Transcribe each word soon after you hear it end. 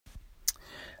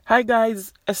Hi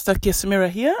guys, Esther Kesimira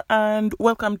here and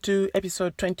welcome to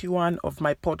episode 21 of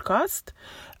my podcast.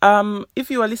 If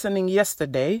you were listening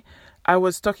yesterday, I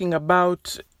was talking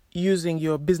about using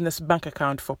your business bank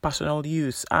account for personal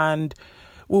use, and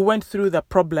we went through the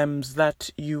problems that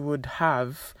you would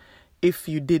have if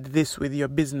you did this with your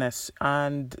business.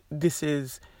 And this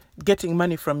is getting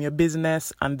money from your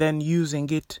business and then using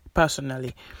it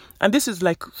personally. And this is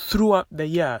like throughout the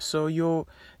year. So you're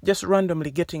just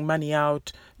randomly getting money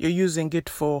out. You're using it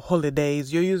for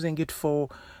holidays. You're using it for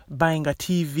buying a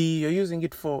TV. You're using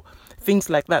it for things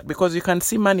like that because you can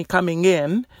see money coming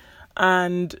in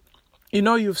and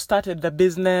you've started the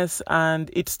business and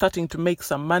it's starting to make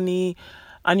some money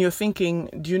and you're thinking,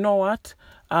 do you know what?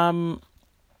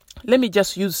 Let me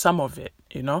just use some of it,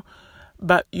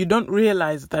 But you don't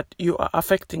realize that you are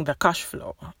affecting the cash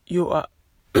flow. You are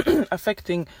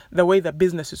affecting the way the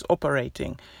business is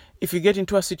operating. If you get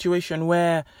into a situation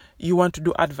where you want to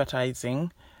do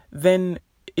advertising, then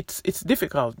it's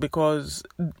difficult because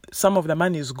some of the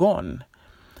money is gone.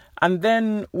 And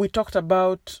then we talked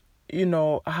about,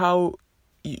 how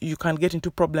you can get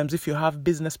into problems if you have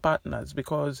business partners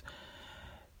because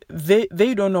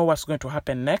they don't know what's going to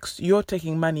happen next. You're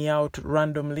taking money out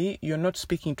randomly. You're not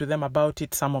speaking to them about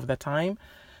it some of the time.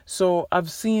 So I've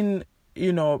seen,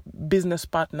 business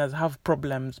partners have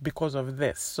problems because of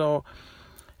this. So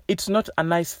it's not a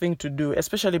nice thing to do,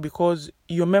 especially because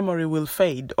your memory will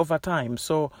fade over time.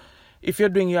 So if you're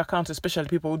doing your accounts, especially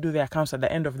people who do their accounts at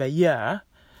the end of the year,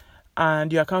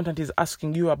 and your accountant is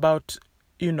asking you about,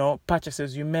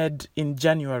 purchases you made in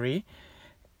January,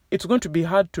 it's going to be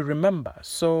hard to remember.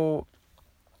 So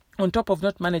on top of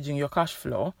not managing your cash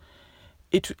flow,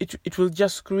 it will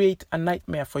just create a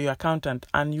nightmare for your accountant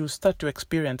and you'll start to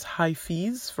experience high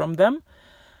fees from them.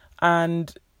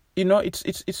 And,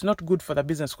 it's not good for the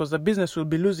business because the business will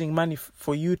be losing money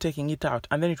for you taking it out.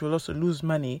 And then it will also lose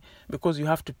money because you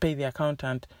have to pay the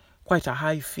accountant quite a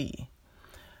high fee.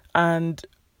 And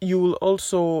you will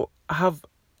also have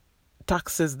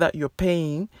taxes that you're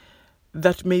paying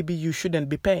that maybe you shouldn't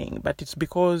be paying, but it's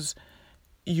because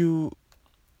you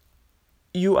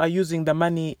are using the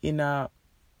money in a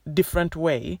different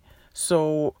way.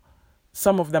 So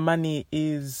some of the money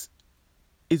is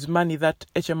money that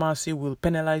HMRC will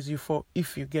penalize you for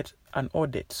if you get an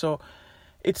audit. So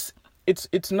it's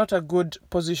not a good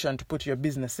position to put your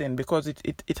business in because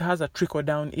it has a trickle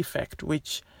down effect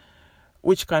which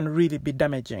can really be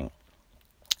damaging.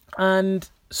 And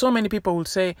so many people will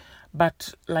say,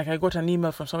 but like I got an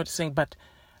email from somebody saying, but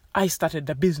I started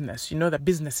the business, the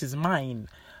business is mine.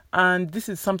 And this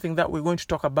is something that we're going to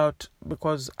talk about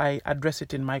because I address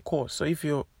it in my course. So if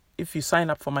you sign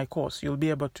up for my course, you'll be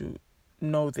able to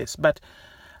know this. But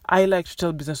I like to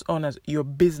tell business owners, your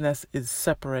business is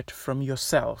separate from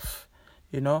yourself,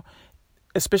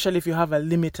 especially if you have a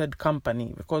limited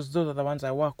company, because those are the ones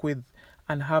I work with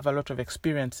and have a lot of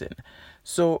experience in.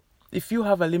 So if you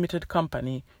have a limited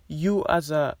company, you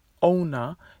as a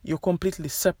owner, you're completely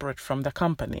separate from the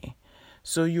company.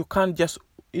 So you can't just,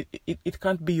 it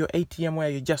can't be your ATM where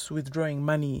you're just withdrawing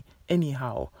money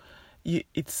anyhow.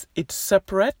 It's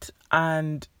separate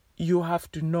and you have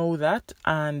to know that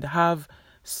and have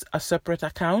a separate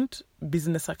account,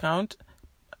 business account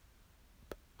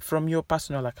from your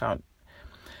personal account.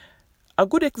 A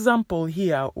good example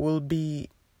here will be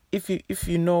if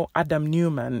you know Adam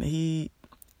Newman. He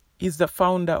is the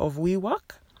founder of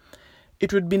WeWork.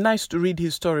 It would be nice to read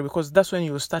his story because that's when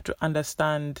you will start to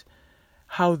understand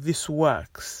how this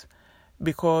works.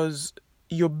 Because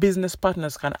your business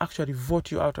partners can actually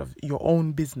vote you out of your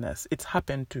own business. It's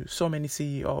happened to so many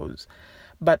CEOs.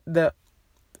 But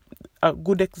a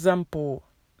good example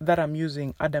that I'm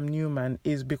using, Adam Newman,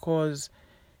 is because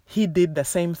he did the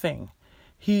same thing.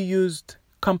 He used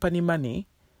company money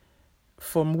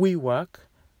from WeWork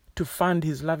to fund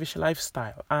his lavish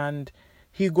lifestyle, and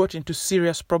he got into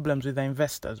serious problems with the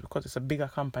investors because it's a bigger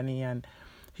company, and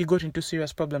he got into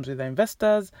serious problems with the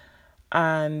investors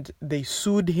and they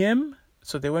sued him.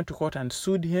 So they went to court and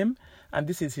sued him, and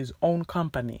this is his own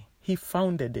company. He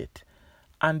founded it,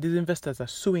 and these investors are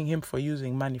suing him for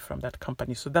using money from that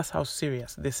company. So that's how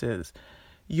serious this is.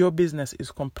 Your business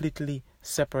is completely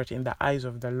separate in the eyes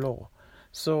of the law.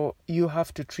 So you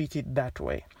have to treat it that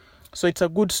way. So it's a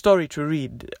good story to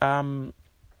read and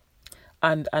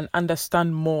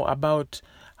understand more about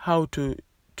how to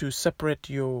separate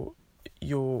your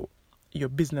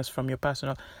business from your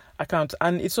personal account.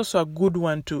 And it's also a good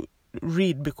one to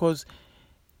read because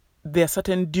there are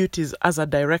certain duties as a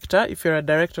director. If you're a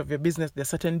director of your business, there are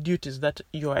certain duties that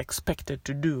you're expected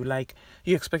to do. Like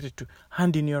you're expected to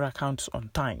hand in your accounts on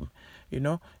time.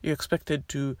 You're expected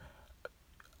to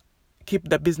keep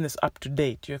the business up to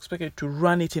date. You're expected to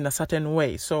run it in a certain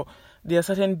way. So there are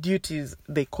certain duties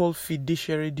they call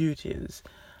fiduciary duties.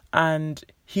 And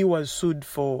he was sued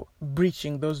for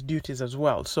breaching those duties as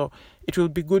well. So it will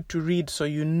be good to read so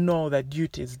you know the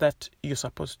duties that you're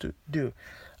supposed to do.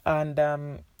 And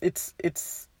it's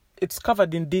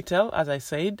covered in detail, as I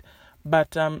said,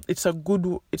 but it's a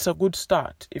good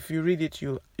start. If you read it,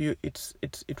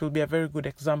 it will be a very good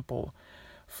example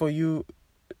for you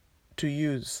to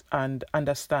use and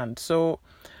understand. So,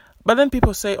 but then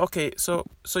people say, okay, so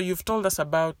you've told us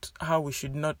about how we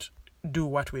should not do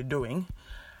what we're doing,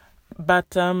 but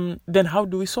then how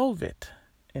do we solve it?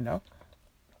 And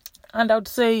I would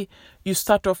say you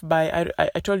start off by,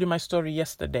 I told you my story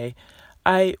yesterday.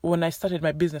 When I started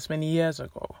my business many years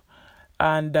ago,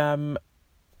 and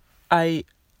I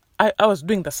was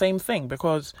doing the same thing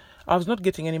because I was not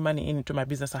getting any money into my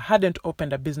business. I hadn't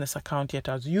opened a business account yet.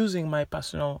 I was using my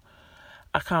personal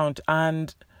account,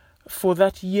 and for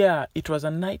that year it was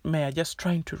a nightmare just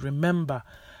trying to remember,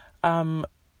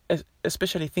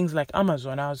 especially things like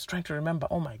Amazon. I was trying to remember,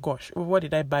 oh my gosh, what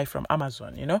did I buy from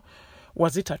Amazon?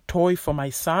 Was it a toy for my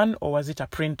son or was it a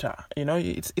printer?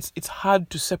 It's hard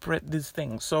to separate these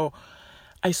things. So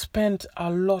I spent a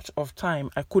lot of time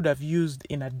I could have used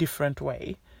in a different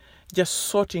way, just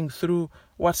sorting through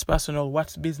what's personal,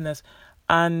 what's business.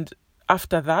 And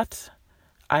after that,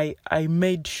 I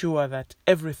made sure that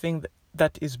everything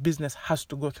that is business has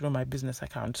to go through my business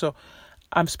account. So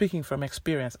I'm speaking from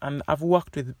experience, and I've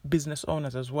worked with business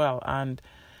owners as well and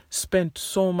spent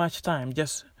so much time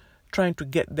just trying to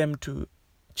get them to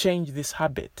change this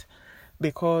habit,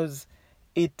 because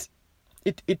it's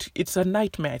a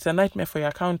nightmare. It's a nightmare for your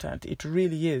accountant. It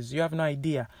really is. You have no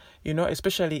idea,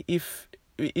 especially if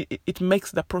it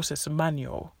makes the process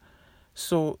manual.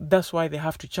 So that's why they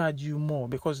have to charge you more,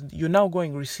 because you're now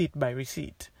going receipt by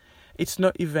receipt. It's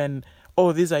not even,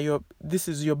 this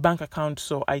is your bank account,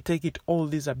 so I take it all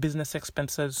these are business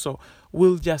expenses, so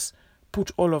we'll just put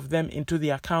all of them into the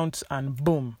accounts and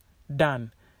boom,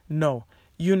 done. No,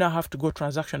 you now have to go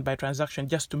transaction by transaction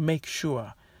just to make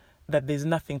sure that there's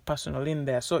nothing personal in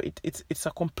there. So it's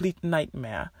a complete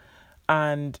nightmare,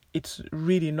 and it's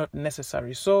really not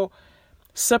necessary. So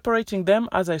separating them,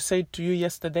 as I said to you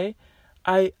yesterday,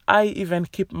 I even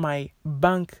keep my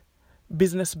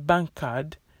business bank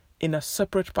card in a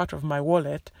separate part of my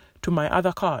wallet to my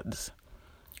other cards.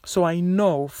 So I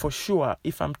know for sure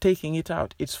if I'm taking it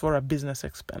out, it's for a business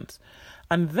expense.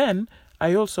 And then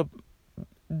I also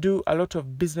do a lot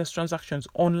of business transactions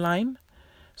online,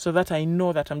 so that I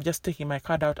know that I'm just taking my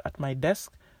card out at my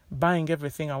desk, buying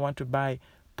everything I want to buy,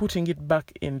 putting it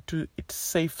back into its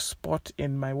safe spot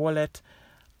in my wallet,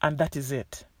 and that is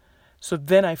it. So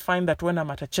then I find that when I'm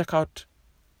at a checkout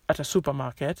at a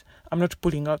supermarket, I'm not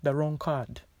pulling out the wrong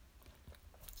card.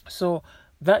 So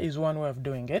that is one way of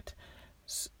doing it.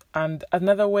 And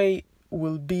another way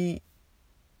will be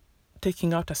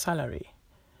taking out a salary,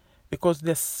 because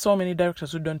there's so many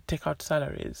directors who don't take out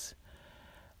salaries.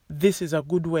 This is a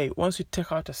good way. Once you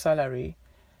take out a salary,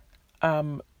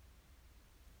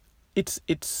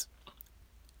 it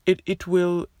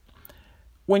will,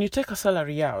 when you take a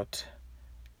salary out,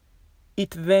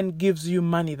 it then gives you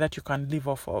money that you can live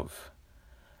off of.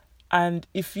 And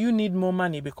if you need more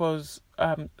money, because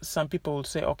some people will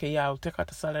say, okay, yeah, I'll take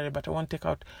out a salary, but I won't take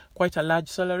out quite a large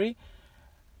salary.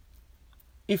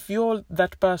 If you're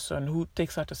that person who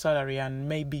takes out a salary and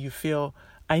maybe you feel,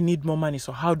 I need more money,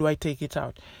 so how do I take it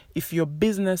out? If your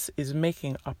business is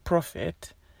making a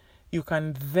profit, you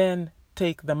can then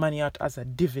take the money out as a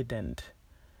dividend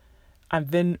and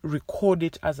then record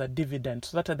it as a dividend,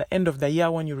 so that at the end of the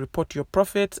year, when you report your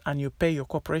profits and you pay your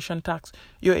corporation tax,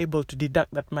 you're able to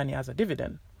deduct that money as a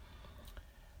dividend.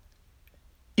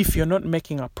 If you're not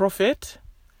making a profit,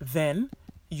 then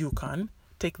you can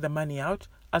take the money out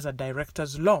as a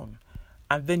director's loan,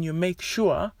 and then you make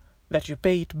sure that you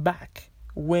pay it back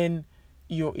when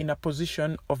you're in a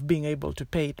position of being able to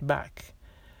pay it back.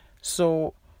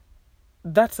 So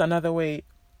that's another way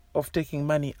of taking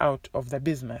money out of the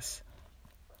business.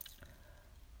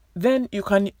 Then you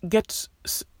can get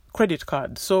credit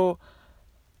cards. So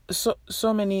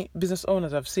many business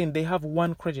owners I've seen, they have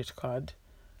one credit card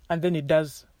and then it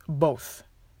does both,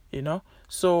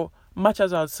 So much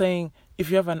as I was saying, if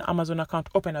you have an Amazon account,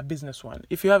 open a business one.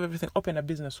 If you have everything, open a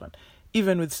business one.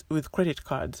 Even with credit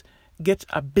cards, get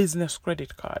a business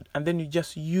credit card, and then you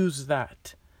just use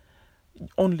that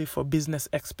only for business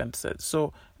expenses.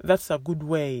 So that's a good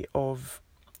way of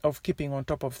keeping on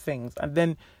top of things. And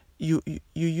then you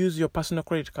use your personal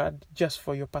credit card just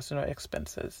for your personal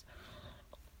expenses.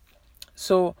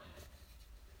 So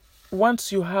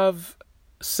once you have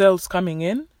sales coming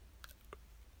in,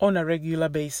 on a regular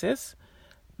basis,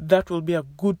 that will be a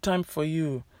good time for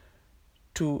you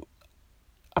to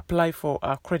apply for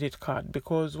a credit card.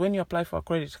 Because when you apply for a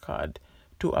credit card,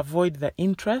 to avoid the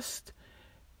interest,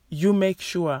 you make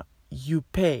sure you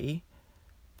clear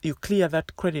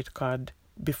that credit card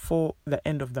before the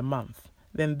end of the month.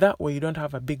 Then that way you don't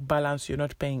have a big balance, you're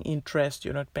not paying interest,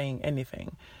 you're not paying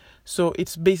anything. So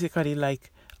it's basically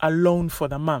like a loan for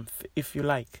the month, if you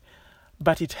like.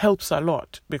 But it helps a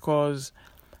lot because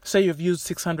say you've used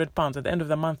 £600, at the end of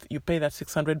the month you pay that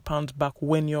 £600 back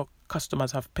when your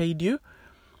customers have paid you,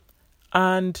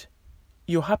 and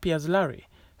you're happy as Larry.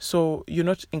 So you're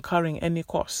not incurring any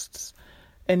costs,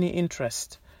 any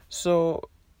interest. So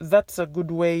that's a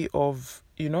good way of,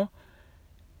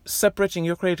 separating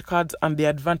your credit cards and the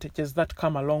advantages that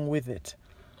come along with it.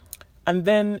 And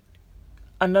then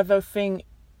another thing,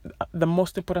 the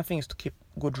most important thing is to keep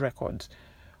good records.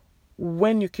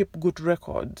 When you keep good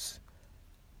records,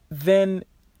 then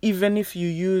even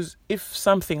if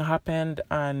something happened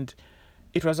and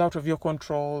it was out of your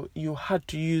control, you had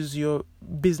to use your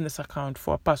business account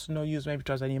for personal use, maybe it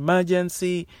was an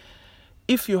emergency.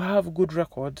 If you have good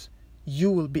records,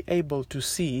 you will be able to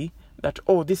see that,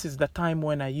 this is the time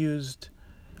when I used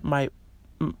my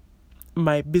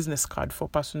business card for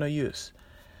personal use.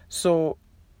 So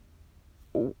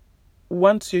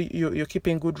once you're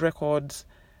keeping good records,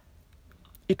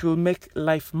 it will make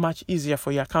life much easier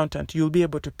for your accountant. You'll be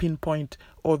able to pinpoint,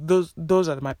 those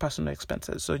are my personal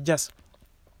expenses, so just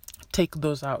take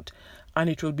those out, and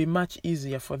it will be much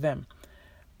easier for them.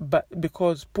 But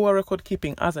because poor record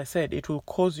keeping, as I said, it will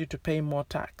cause you to pay more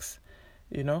tax,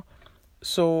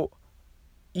 so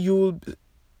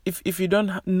if you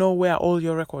don't know where all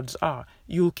your records are,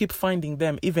 you'll keep finding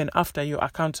them even after your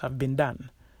accounts have been done,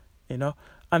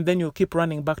 and then you'll keep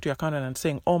running back to your accountant and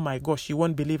saying, oh my gosh, you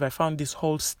won't believe I found this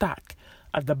whole stack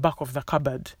at the back of the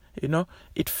cupboard.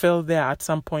 It fell there at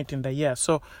some point in the year.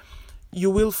 So you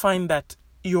will find that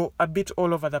you're a bit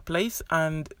all over the place,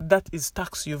 and that is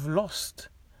tax you've lost,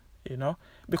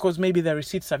 because maybe the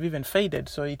receipts have even faded,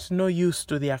 so it's no use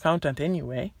to the accountant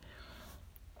anyway.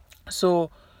 So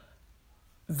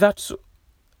that's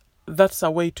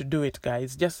a way to do it,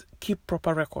 guys. Just keep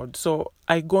proper records. So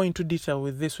I go into detail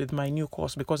with this with my new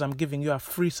course, because I'm giving you a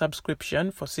free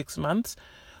subscription for 6 months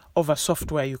of a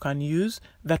software you can use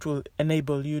that will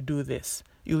enable you do this.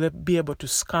 You'll be able to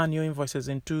scan your invoices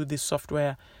into this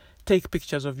software, take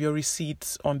pictures of your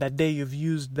receipts on the day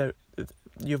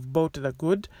you've bought the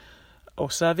good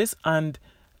or service, and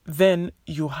then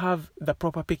you have the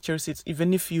proper picture receipts.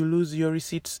 Even if you lose your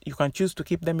receipts, you can choose to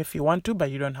keep them if you want to, but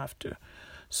you don't have to.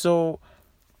 So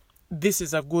this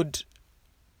is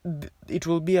it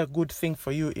will be a good thing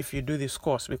for you if you do this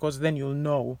course, because then you'll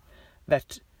know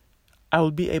that I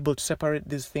will be able to separate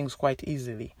these things quite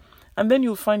easily. And then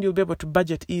you'll find you'll be able to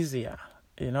budget easier,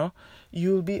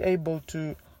 You'll be able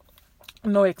to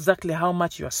know exactly how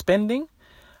much you are spending,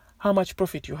 how much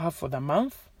profit you have for the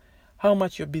month, how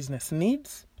much your business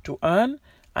needs to earn,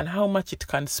 and how much it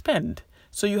can spend.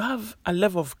 So you have a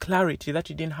level of clarity that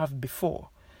you didn't have before,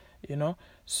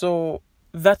 So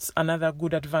that's another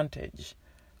good advantage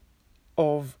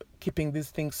of keeping these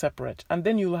things separate. And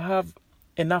then you'll have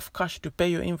enough cash to pay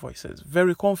your invoices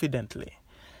very confidently.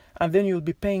 And then you'll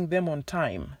be paying them on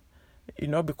time,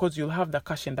 because you'll have the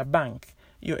cash in the bank.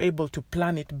 You're able to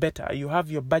plan it better. You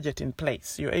have your budget in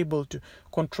place. You're able to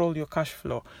control your cash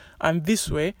flow. And this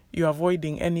way, you're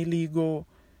avoiding any legal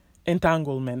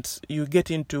entanglements you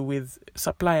get into with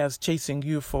suppliers chasing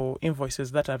you for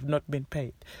invoices that have not been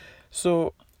paid.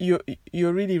 So you're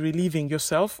really relieving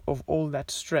yourself of all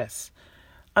that stress.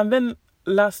 And then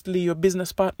lastly, your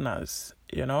business partners,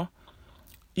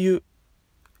 you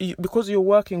because you're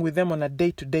working with them on a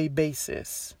day-to-day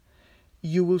basis,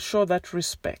 you will show that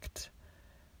respect,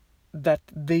 that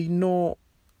they know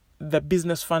the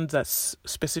business funds are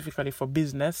specifically for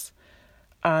business,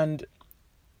 and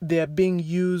they are being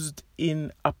used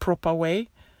in a proper way,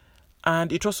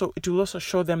 and it will also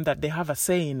show them that they have a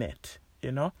say in it,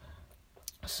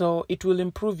 So it will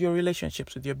improve your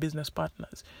relationships with your business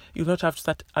partners. You'll not have to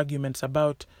start arguments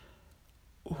about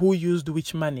who used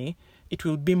which money. It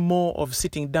will be more of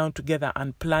sitting down together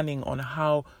and planning on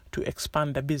how to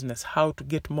expand the business, how to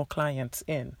get more clients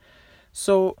in.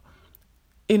 So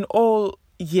in all,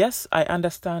 yes, I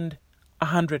understand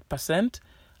 100%.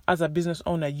 As a business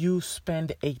owner, you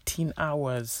spend 18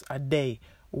 hours a day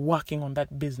working on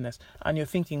that business, and you're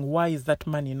thinking, why is that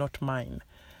money not mine?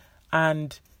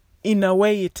 And in a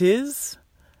way it is,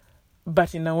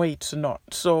 but in a way it's not.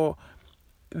 So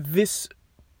this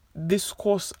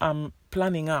course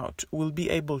planning out will be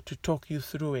able to talk you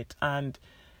through it, and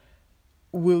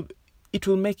it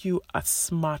will make you a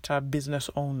smarter business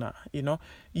owner.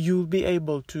 You'll be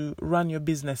able to run your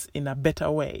business in a better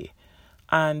way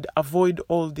and avoid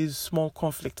all these small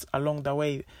conflicts along the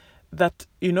way that,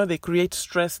 they create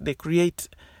stress, they're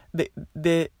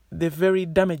very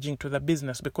damaging to the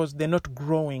business because they're not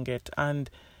growing it. And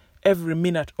every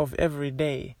minute of every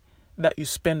day that you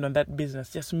spend on that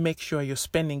business, just make sure you're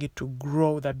spending it to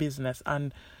grow the business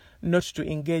and not to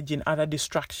engage in other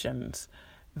distractions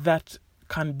that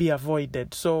can be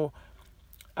avoided. So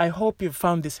I hope you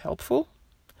found this helpful,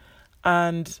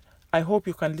 and I hope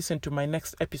you can listen to my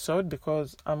next episode,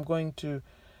 because I'm going to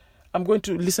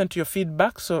listen to your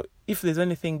feedback. So if there's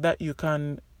anything that you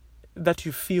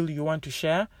feel you want to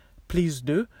share, please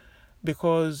do,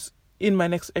 because in my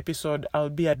next episode I'll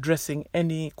be addressing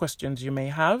any questions you may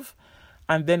have,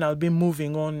 and then I'll be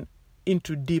moving on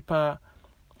into deeper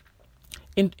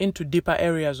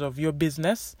areas of your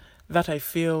business that I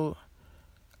feel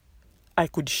I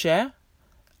could share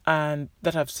and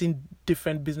that I've seen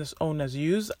different business owners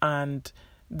use, and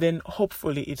then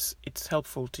hopefully it's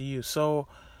helpful to you. So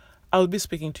I'll be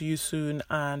speaking to you soon,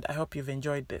 and I hope you've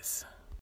enjoyed this.